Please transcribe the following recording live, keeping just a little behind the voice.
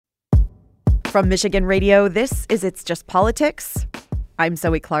From Michigan Radio, this is It's Just Politics. I'm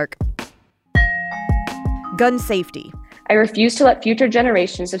Zoe Clark. Gun safety. I refuse to let future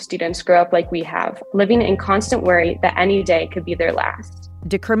generations of students grow up like we have, living in constant worry that any day could be their last.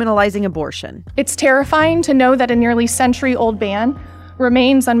 Decriminalizing abortion. It's terrifying to know that a nearly century-old ban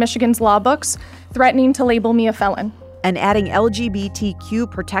remains on Michigan's law books, threatening to label me a felon. And adding LGBTQ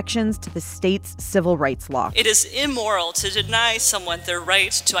protections to the state's civil rights law. It is immoral to deny someone their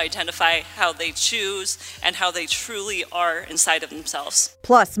right to identify how they choose and how they truly are inside of themselves.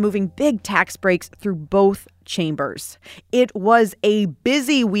 Plus, moving big tax breaks through both chambers. It was a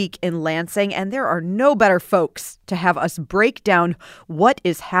busy week in Lansing, and there are no better folks to have us break down what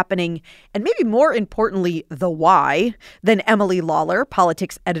is happening, and maybe more importantly, the why, than Emily Lawler,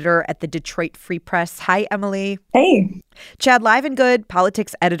 politics editor at the Detroit Free Press. Hi, Emily. Hey. Chad Livengood,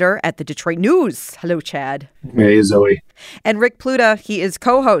 politics editor at the Detroit News. Hello, Chad. Hey, Zoe. And Rick Pluta, he is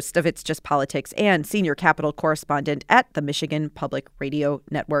co-host of It's Just Politics and senior Capitol correspondent at the Michigan Public Radio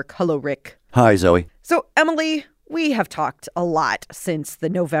Network. Hello, Rick. Hi, Zoe. So, Emily, we have talked a lot since the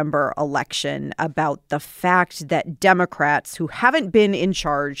November election about the fact that Democrats who haven't been in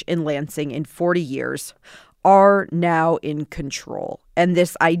charge in Lansing in 40 years are now in control. And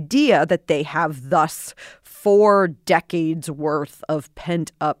this idea that they have thus 4 decades worth of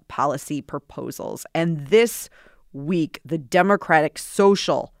pent-up policy proposals. And this week, the Democratic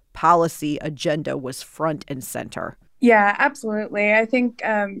social policy agenda was front and center. Yeah, absolutely. I think,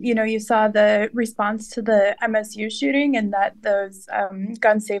 you saw the response to the MSU shooting and that those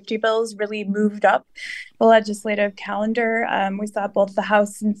gun safety bills really moved up the legislative calendar. We saw both the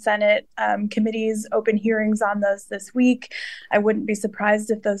House and Senate committees open hearings on those this week. I wouldn't be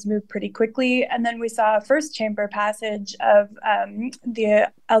surprised if those moved pretty quickly. And then we saw a first chamber passage of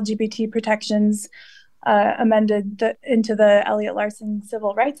the LGBT protections amended into the Elliott Larson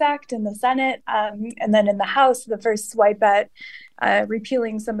Civil Rights Act in the Senate. And then in the House, the first swipe at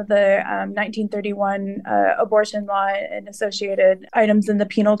repealing some of the 1931 abortion law and associated items in the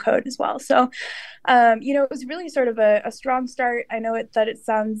penal code as well. So, it was really sort of a strong start. I know that it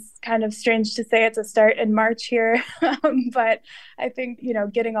sounds kind of strange to say it's a start in March here, but I think,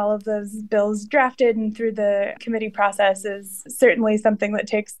 getting all of those bills drafted and through the committee process is certainly something that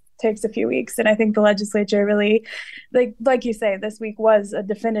takes a few weeks. And I think the legislature really, like you say, this week was a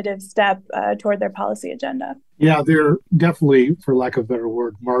definitive step toward their policy agenda. Yeah, they're definitely, for lack of a better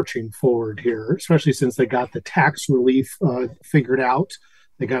word, marching forward here, especially since they got the tax relief figured out.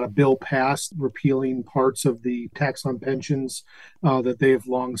 They got a bill passed repealing parts of the tax on pensions that they have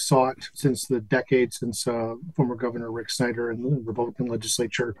long sought since the decade since former Governor Rick Snyder and the Republican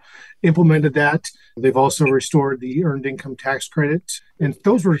legislature implemented that. They've also restored the earned income tax credit. And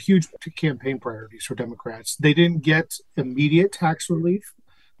those were huge campaign priorities for Democrats. They didn't get immediate tax relief.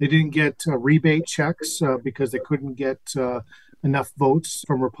 They didn't get rebate checks because they couldn't get enough votes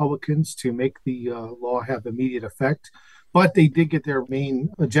from Republicans to make the law have immediate effect. But they did get their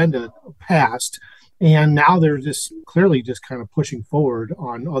main agenda passed. And now they're just clearly just kind of pushing forward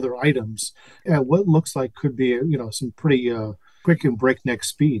on other items at what looks like could be, some pretty quick and breakneck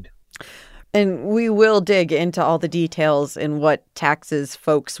speed. And we will dig into all the details in what taxes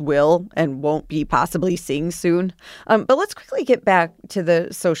folks will and won't be possibly seeing soon. But let's quickly get back to the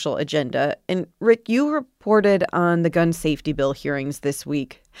social agenda. And Rick, you reported on the gun safety bill hearings this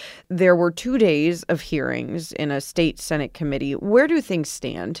week. There were 2 days of hearings in a state Senate committee. Where do things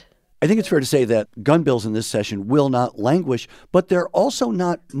stand? I think it's fair to say that gun bills in this session will not languish, but they're also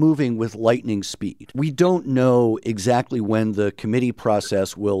not moving with lightning speed. We don't know exactly when the committee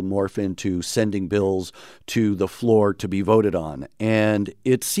process will morph into sending bills to the floor to be voted on. And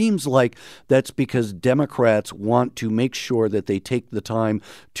it seems like that's because Democrats want to make sure that they take the time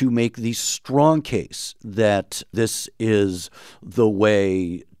to make the strong case that this is the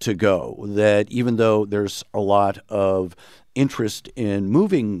way to go, that even though there's a lot of interest in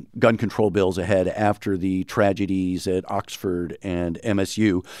moving gun control bills ahead after the tragedies at Oxford and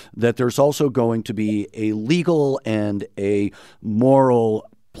MSU, that there's also going to be a legal and a moral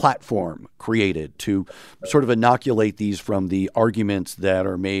platform created to sort of inoculate these from the arguments that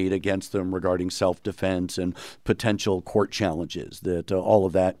are made against them regarding self-defense and potential court challenges, that all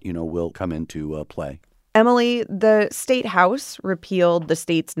of that, will come into play. Emily, the state house repealed the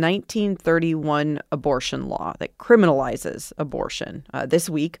state's 1931 abortion law that criminalizes abortion this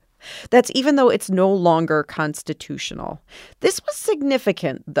week. That's even though it's no longer constitutional. This was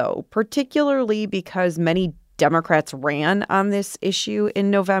significant, though, particularly because many Democrats ran on this issue in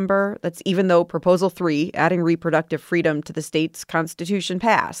November. That's even though Proposal 3, adding reproductive freedom to the state's constitution,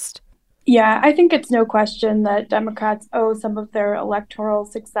 passed. Yeah, I think it's no question that Democrats owe some of their electoral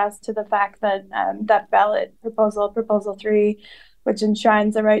success to the fact that that ballot proposal, Proposal 3, which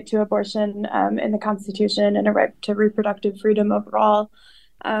enshrines a right to abortion in the Constitution and a right to reproductive freedom overall,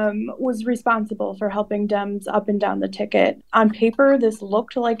 was responsible for helping Dems up and down the ticket. On paper, this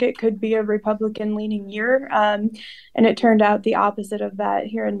looked like it could be a Republican-leaning year, and it turned out the opposite of that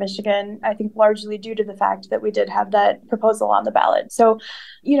here in Michigan, I think largely due to the fact that we did have that proposal on the ballot. So,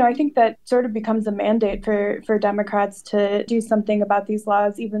 I think that sort of becomes a mandate for Democrats to do something about these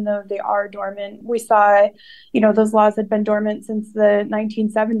laws, even though they are dormant. We saw, those laws had been dormant since the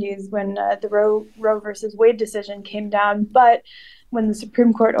 1970s when the Roe versus Wade decision came down. But when the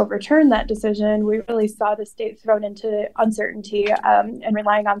Supreme Court overturned that decision, we really saw the state thrown into uncertainty and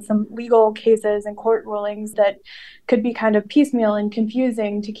relying on some legal cases and court rulings that could be kind of piecemeal and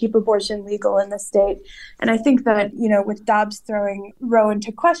confusing to keep abortion legal in the state. And I think that, with Dobbs throwing Roe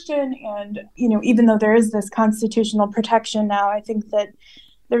into question and, even though there is this constitutional protection now, I think that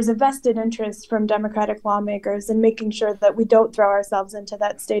there's a vested interest from Democratic lawmakers in making sure that we don't throw ourselves into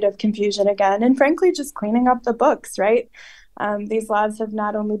that state of confusion again. And frankly, just cleaning up the books, right? These laws have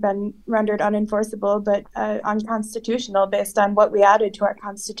not only been rendered unenforceable, but unconstitutional based on what we added to our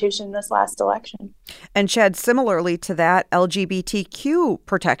Constitution this last election. And Chad, similarly to that, LGBTQ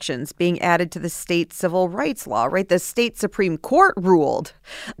protections being added to the state civil rights law, right? The state Supreme Court ruled,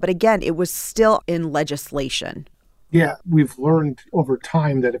 but again, it was still in legislation. Yeah, we've learned over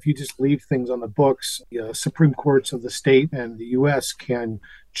time that if you just leave things on the books, the Supreme Courts of the state and the U.S. can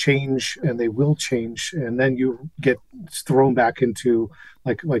change, and they will change, and then you get thrown back into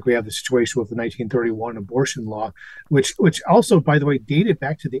like we have the situation with the 1931 abortion law, which also, by the way, dated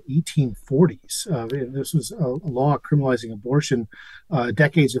back to the 1840s. And this was a law criminalizing abortion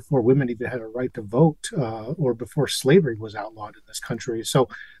decades before women even had a right to vote, or before slavery was outlawed in this country. So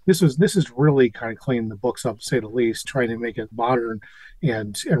this is really kind of cleaning the books up, to say the least, trying to make it modern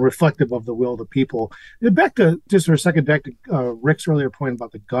and reflective of the will of the people. And back to Rick's earlier point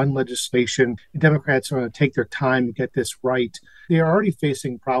about the gun legislation. The Democrats are going to take their time to get this right. They are already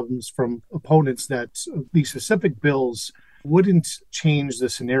facing problems from opponents that these specific bills wouldn't change the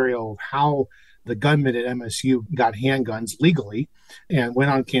scenario of how the gunman at MSU got handguns legally and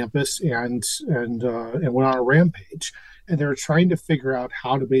went on campus and went on a rampage. And they're trying to figure out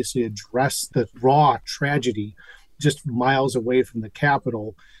how to basically address the raw tragedy just miles away from the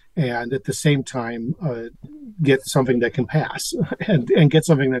Capitol, and at the same time get something that can pass and get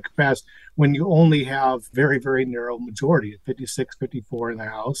something that can pass when you only have very, very narrow majority at 56-54 in the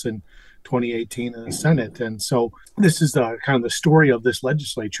House and 2018 in the Senate. And so this is kind of the story of this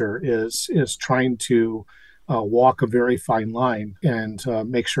legislature is trying to walk a very fine line and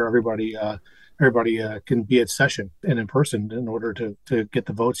make sure everybody can be at session and in person in order to get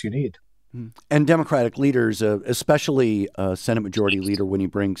the votes you need. And Democratic leaders, especially Senate Majority Leader Winnie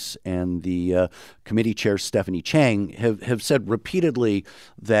Brinks and the committee chair Stephanie Chang, have said repeatedly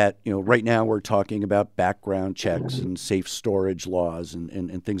that, right now we're talking about background checks and safe storage laws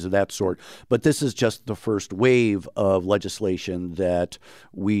and things of that sort. But this is just the first wave of legislation that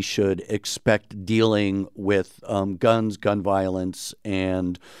we should expect dealing with guns, gun violence,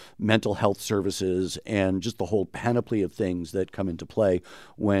 and mental health services, and just the whole panoply of things that come into play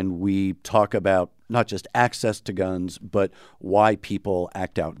when we talk about not just access to guns, but why people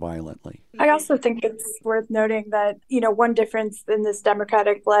act out violently. I also think it's worth noting that, one difference in this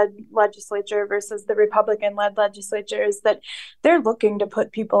Democratic-led legislature versus the Republican-led legislature is that they're looking to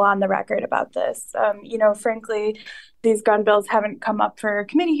put people on the record about this. Frankly, these gun bills haven't come up for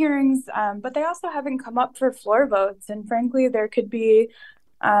committee hearings, but they also haven't come up for floor votes. And frankly, there could be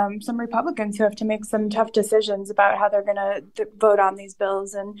some Republicans who have to make some tough decisions about how they're going to vote on these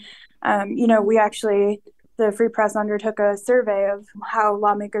bills. And, the Free Press undertook a survey of how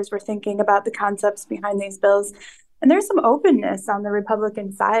lawmakers were thinking about the concepts behind these bills. And there's some openness on the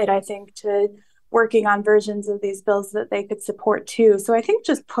Republican side, I think, to working on versions of these bills that they could support too. So I think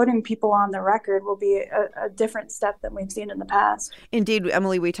just putting people on the record will be a different step than we've seen in the past. Indeed,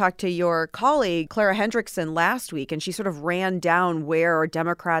 Emily, we talked to your colleague, Clara Hendrickson, last week, and she sort of ran down where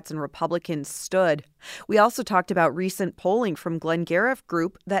Democrats and Republicans stood. We also talked about recent polling from Glenn Gariff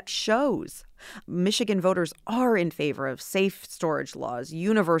Group that shows Michigan voters are in favor of safe storage laws,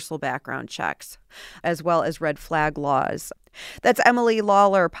 universal background checks, as well as red flag laws. That's Emily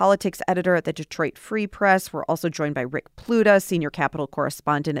Lawler, politics editor at the Detroit Free Press. We're also joined by Rick Pluta, senior Capitol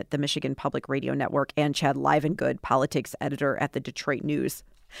correspondent at the Michigan Public Radio Network, and Chad Livengood, politics editor at the Detroit News.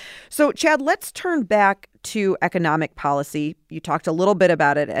 So, Chad, let's turn back to economic policy. You talked a little bit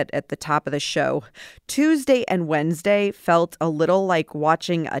about it at the top of the show. Tuesday and Wednesday felt a little like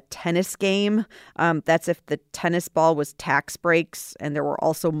watching a tennis game. That's if the tennis ball was tax breaks and there were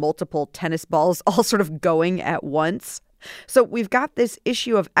also multiple tennis balls all sort of going at once. So we've got this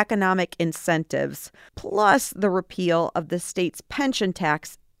issue of economic incentives, plus the repeal of the state's pension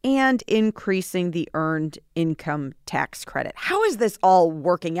tax and increasing the earned income tax credit. How is this all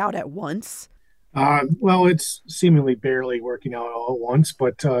working out at once? Well, it's seemingly barely working out all at once,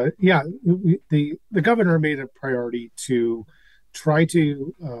 but the governor made a priority to try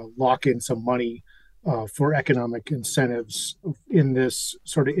to lock in some money for economic incentives in this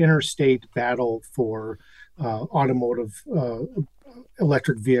sort of interstate battle for automotive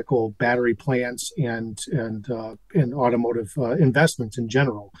electric vehicle battery plants and automotive investments in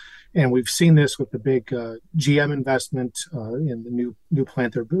general. And we've seen this with the big GM investment in the new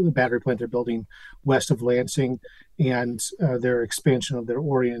plant, the battery plant they're building west of Lansing, and their expansion of their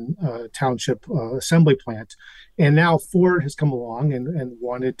Orion Township assembly plant. And now Ford has come along and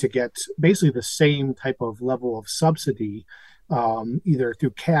wanted to get basically the same type of level of subsidy, either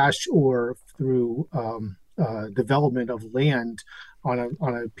through cash or through development of land on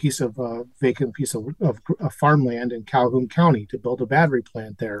a piece of vacant piece of farmland in Calhoun County to build a battery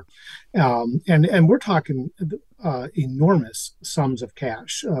plant there, and we're talking enormous sums of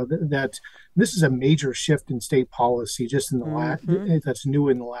cash. That this is a major shift in state policy just in the that's new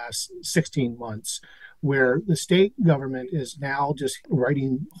in the last 16 months, where the state government is now just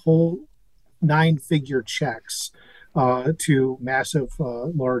writing whole 9-figure checks to massive,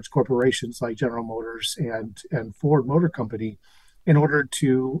 large corporations like General Motors and Ford Motor Company in order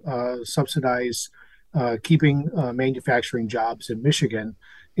to subsidize keeping manufacturing jobs in Michigan.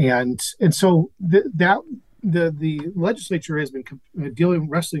 And so the legislature has been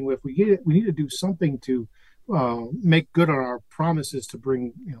wrestling with, we need to do something to make good on our promises to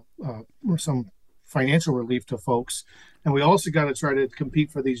bring some financial relief to folks. And we also got to try to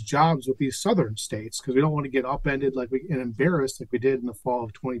compete for these jobs with these southern states, because we don't want to get upended and embarrassed like we did in the fall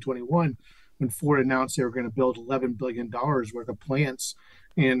of 2021 when Ford announced they were going to build $11 billion worth of plants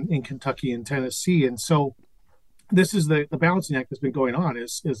in Kentucky and Tennessee. And so this is the balancing act that's been going on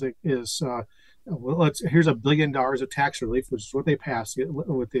here's $1 billion of tax relief, which is what they passed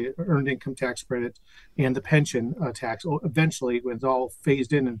with the earned income tax credit and the pension tax. Eventually, when it's all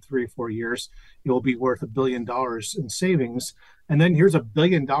phased in 3 or 4 years, it will be worth $1 billion in savings. And then here's $1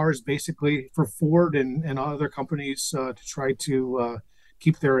 billion basically for Ford and other companies to try to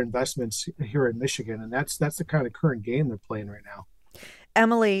keep their investments here in Michigan. And that's the kind of current game they're playing right now.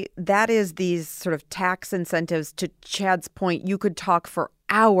 Emily, that is these sort of tax incentives. To Chad's point, you could talk for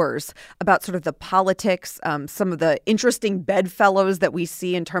hours about sort of the politics, some of the interesting bedfellows that we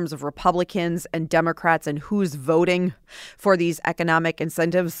see in terms of Republicans and Democrats and who's voting for these economic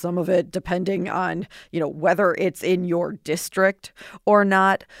incentives, some of it depending on, whether it's in your district or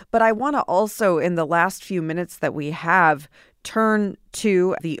not. But I want to also, in the last few minutes that we have, turn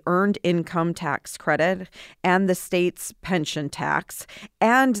to the earned income tax credit and the state's pension tax,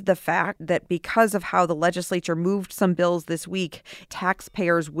 and the fact that because of how the legislature moved some bills this week,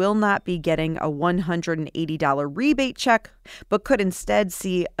 taxpayers will not be getting a $180 rebate check, but could instead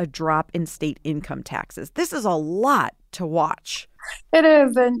see a drop in state income taxes. This is a lot to watch. It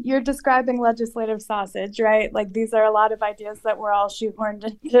is, and you're describing legislative sausage, right? Like, these are a lot of ideas that were all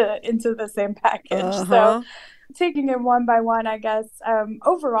shoehorned into the same package. So taking it one by one, I guess,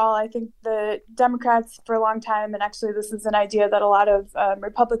 overall, I think the Democrats for a long time, and actually this is an idea that a lot of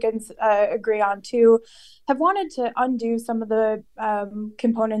Republicans agree on too, have wanted to undo some of the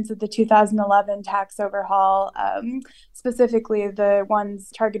components of the 2011 tax overhaul, specifically the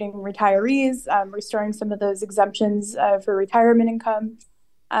ones targeting retirees, restoring some of those exemptions for retirement income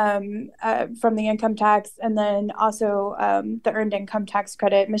from the income tax, and then also the earned income tax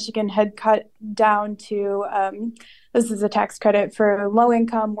credit. Michigan had cut down to, this is a tax credit for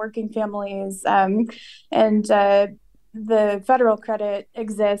low-income working families, and the federal credit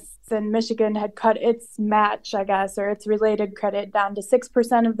exists, and Michigan had cut its match, I guess, or its related credit down to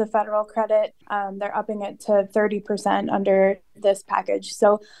 6% of the federal credit. They're upping it to 30% under this package.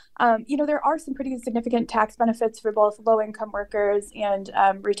 So, there are some pretty significant tax benefits for both low-income workers and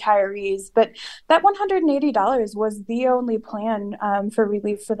retirees. But that $180 was the only plan for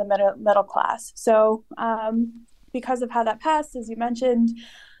relief for the middle class. So, because of how that passed, as you mentioned,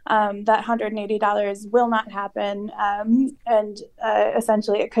 that $180 will not happen. And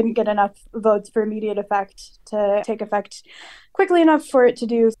essentially, it couldn't get enough votes for immediate effect to take effect quickly enough for it to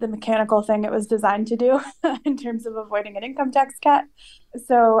do the mechanical thing it was designed to do in terms of avoiding an income tax cut.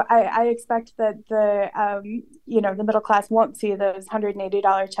 So I expect that the middle class won't see those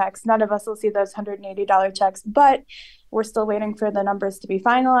 $180 checks. None of us will see those $180 checks, but we're still waiting for the numbers to be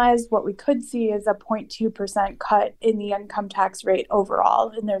finalized. What we could see is a 0.2% cut in the income tax rate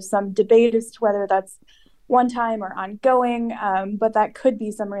overall. And there's some debate as to whether that's one time or ongoing, but that could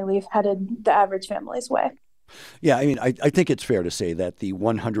be some relief headed the average family's way. Yeah, I mean, I think it's fair to say that the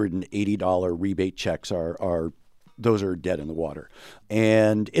 $180 rebate checks are those are dead in the water.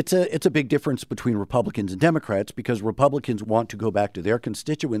 And it's a big difference between Republicans and Democrats, because Republicans want to go back to their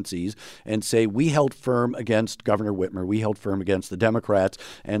constituencies and say, we held firm against Governor Whitmer. We held firm against the Democrats.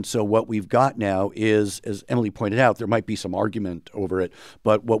 And so what we've got now is, as Emily pointed out, there might be some argument over it,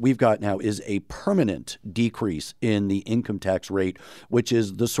 but what we've got now is a permanent decrease in the income tax rate, which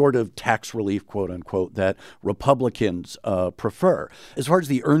is the sort of tax relief, quote unquote, that Republicans prefer. As far as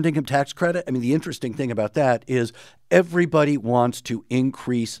the earned income tax credit, I mean, the interesting thing about that is everybody wants to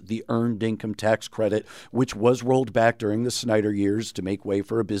increase the earned income tax credit, which was rolled back during the Snyder years to make way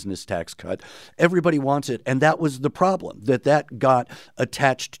for a business tax cut. Everybody wants it. And that was the problem, that got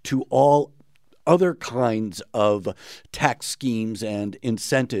attached to all other kinds of tax schemes and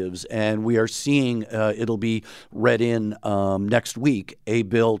incentives. And we are seeing, it'll be read in next week, a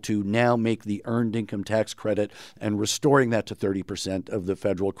bill to now make the earned income tax credit and restoring that to 30% of the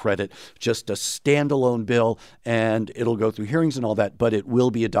federal credit just a standalone bill. And it'll go through hearings and all that, but it will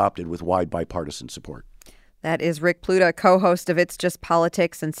be adopted with wide bipartisan support. That is Rick Pluta, co-host of It's Just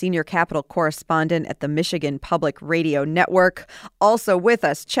Politics and senior Capitol correspondent at the Michigan Public Radio Network. Also with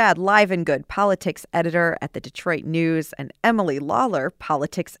us, Chad Livengood, politics editor at the Detroit News, and Emily Lawler,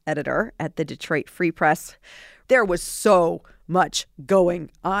 politics editor at the Detroit Free Press. There was so much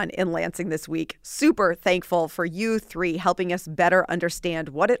going on in Lansing this week. Super thankful for you three helping us better understand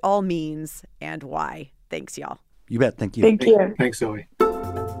what it all means and why. Thanks, y'all. You bet. Thank you. Thank you. Thanks, Zoe.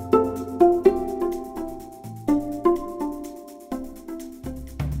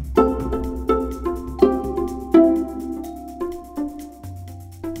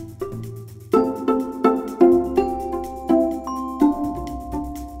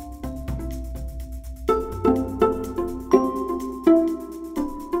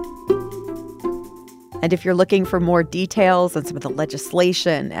 And if you're looking for more details on some of the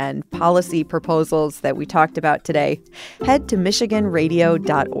legislation and policy proposals that we talked about today, head to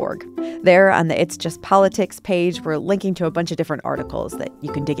michiganradio.org. There on the It's Just Politics page, we're linking to a bunch of different articles that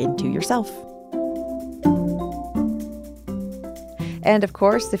you can dig into yourself. And of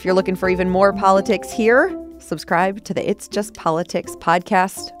course, if you're looking for even more politics here, subscribe to the It's Just Politics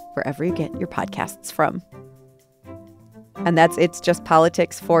podcast wherever you get your podcasts from. And that's It's Just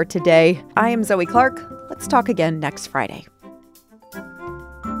Politics for today. I am Zoe Clark. Let's talk again next Friday.